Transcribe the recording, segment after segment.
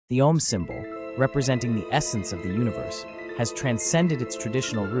The Om symbol, representing the essence of the universe, has transcended its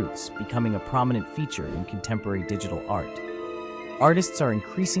traditional roots, becoming a prominent feature in contemporary digital art. Artists are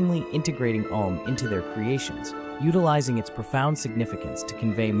increasingly integrating Om into their creations, utilizing its profound significance to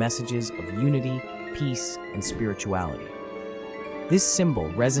convey messages of unity, peace, and spirituality. This symbol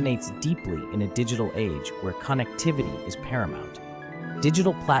resonates deeply in a digital age where connectivity is paramount.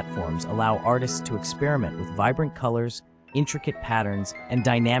 Digital platforms allow artists to experiment with vibrant colors, intricate patterns, and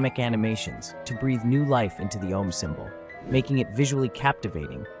dynamic animations to breathe new life into the Om symbol, making it visually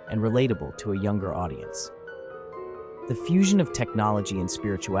captivating and relatable to a younger audience. The fusion of technology and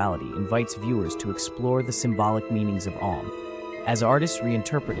spirituality invites viewers to explore the symbolic meanings of Om, as artists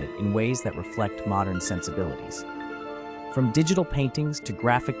reinterpret it in ways that reflect modern sensibilities. From digital paintings to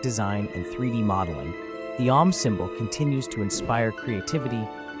graphic design and 3D modeling, the Om symbol continues to inspire creativity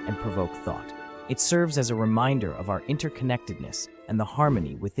and provoke thought. It serves as a reminder of our interconnectedness and the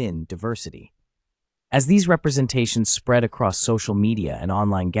harmony within diversity. As these representations spread across social media and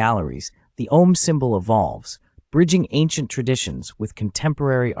online galleries, the Om symbol evolves, bridging ancient traditions with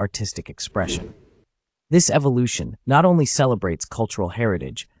contemporary artistic expression. This evolution not only celebrates cultural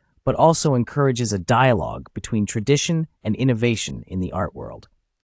heritage, but also encourages a dialogue between tradition and innovation in the art world.